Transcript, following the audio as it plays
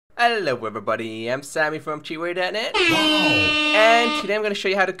Hello everybody, I'm Sammy from GameGuardian, and today I'm going to show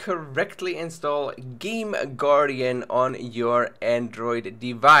you how to correctly install GameGuardian on your Android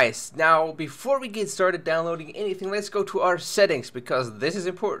device. Now, before we get started downloading anything, let's go to our settings, because this is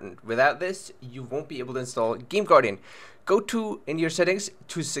important. Without this, you won't be able to install GameGuardian. Go to, in your settings,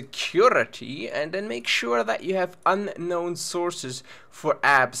 to security, and then make sure that you have unknown sources for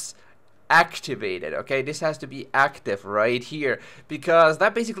apps activated. Okay, this has to be active right here, because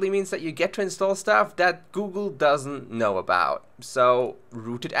that basically means that you get to install stuff that Google doesn't know about. So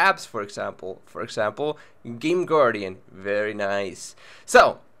rooted apps, for example GameGuardian, very nice.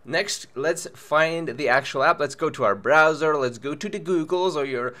 So next, let's find the actual app. Let's go to our browser, let's go to the Googles or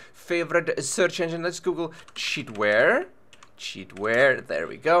your favorite search engine. Let's Google cheatware, there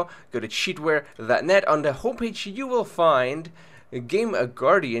we go. Go to cheatware.net. On the homepage you will find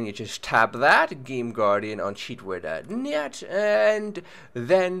GameGuardian. You just tap that, GameGuardian on cheatware.net, and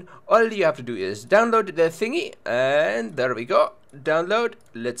then all you have to do is download the thingy, and there we go, download.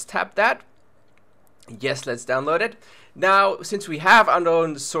 Let's tap that. Yes, let's download it. Now, since we have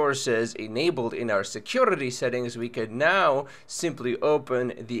unknown sources enabled in our security settings, we can now simply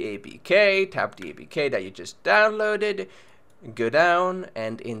open the APK, tap the APK that you just downloaded, go down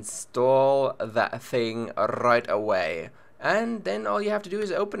and install that thing right away. And then all you have to do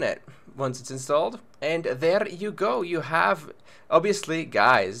is open it once it's installed, and there you go. You have, obviously,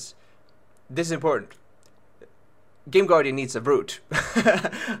 guys, this is important. GameGuardian needs a root.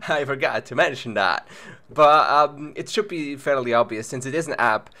 I forgot to mention that, but it should be fairly obvious, since it is an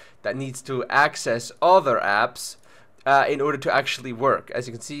app that needs to access other apps in order to actually work. As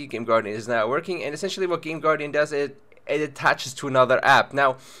you can see, GameGuardian is now working, and essentially what GameGuardian does is it attaches to another app.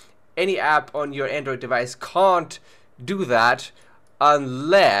 Now, any app on your Android device can't do that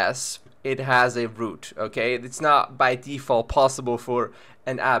unless it has a root. Okay, it's not by default possible for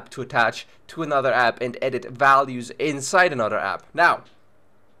an app to attach to another app and edit values inside another app. Now,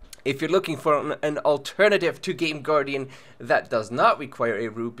 if you're looking for an alternative to GameGuardian that does not require a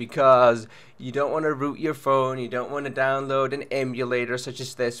root, because you don't want to root your phone, you don't want to download an emulator such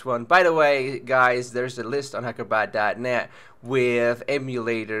as this one. By the way, guys, there's a list on hackerbot.net with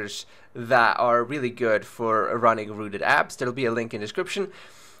emulators that are really good for running rooted apps. There'll be a link in the description.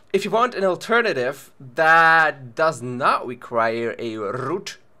 If you want an alternative that does not require a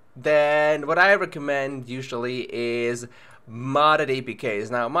root, then what I recommend usually is modded APKs.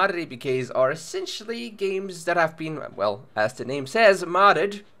 Now, modded APKs are essentially games that have been, well, as the name says,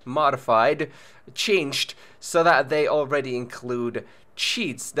 modded, modified, changed, so that they already include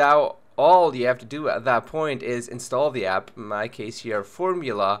cheats. Now, all you have to do at that point is install the app, in my case here,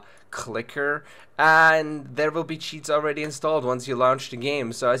 Formula Clicker, and there will be cheats already installed once you launch the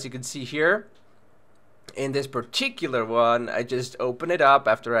game. So as you can see here, in this particular one, I just open it up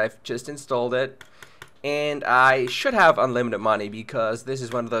after I've just installed it, and I should have unlimited money, because this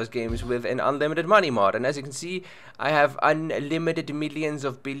is one of those games with an unlimited money mod. And as you can see, I have unlimited millions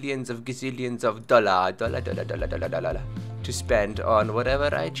of billions of gazillions of dollar to spend on whatever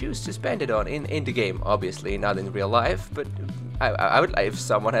I choose to spend it on in the game. Obviously not in real life, but I would, if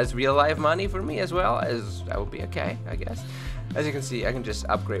someone has real life money for me as well, as that would be okay, I guess. As you can see, I can just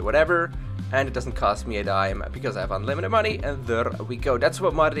upgrade whatever, and it doesn't cost me a dime because I have unlimited money, and there we go. That's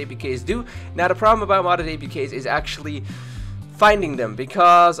what modded APKs do. Now, the problem about modded APKs is actually finding them,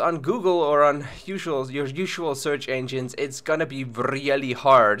 because on Google or on your usual search engines, it's gonna be really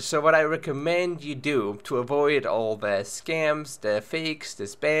hard. So what I recommend you do to avoid all the scams, the fakes, the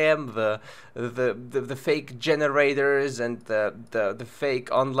spam, the fake generators, and the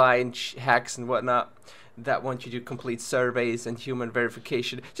fake online hacks and whatnot that want you to complete surveys and human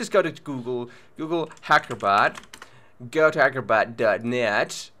verification, just go to Google Hackerbot, go to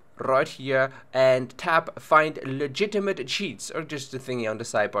hackerbot.net right here, and tap find legitimate cheats, or just the thingy on the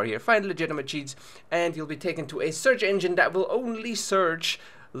sidebar here, find legitimate cheats, and you'll be taken to a search engine that will only search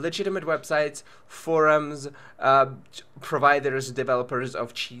legitimate websites, forums, providers, developers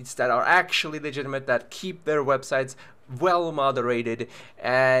of cheats that are actually legitimate, that keep their websites well moderated,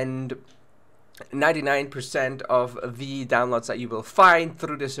 and 99% of the downloads that you will find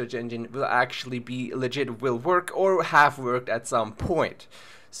through the search engine will actually be legit, will work, or have worked at some point.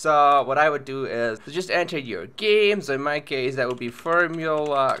 So what I would do is just enter your games. In my case, that would be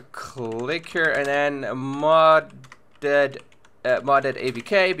Formula Clicker, and then modded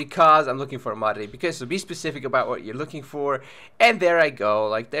APK, because I'm looking for a modded APK. So be specific about what you're looking for, and there I go.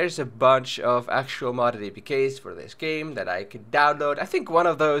 Like, there's a bunch of actual modded APKs for this game that I could download. I think one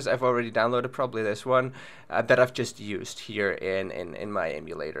of those I've already downloaded, probably this one that I've just used here in my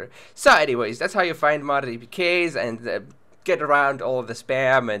emulator. So anyways, that's how you find modded APKs, and get around all of the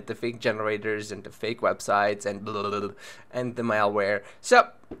spam and the fake generators and the fake websites and blah, blah, blah, and the malware. So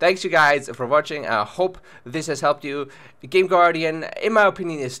thanks you guys for watching. I hope this has helped you. GameGuardian, in my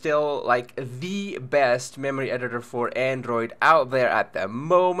opinion, is still like the best memory editor for Android out there at the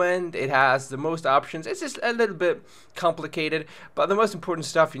moment. It has the most options. It's just a little bit complicated, but the most important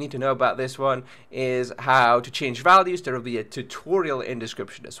stuff you need to know about this one is how to change values. There will be a tutorial in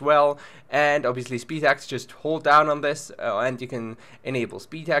description as well, and obviously speed hacks. Just hold down on this and you can enable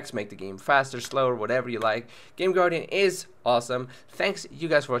speed hacks, make the game faster, slower, whatever you like. GameGuardian is awesome. Thanks you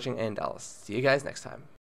guys for watching, and I'll see you guys next time.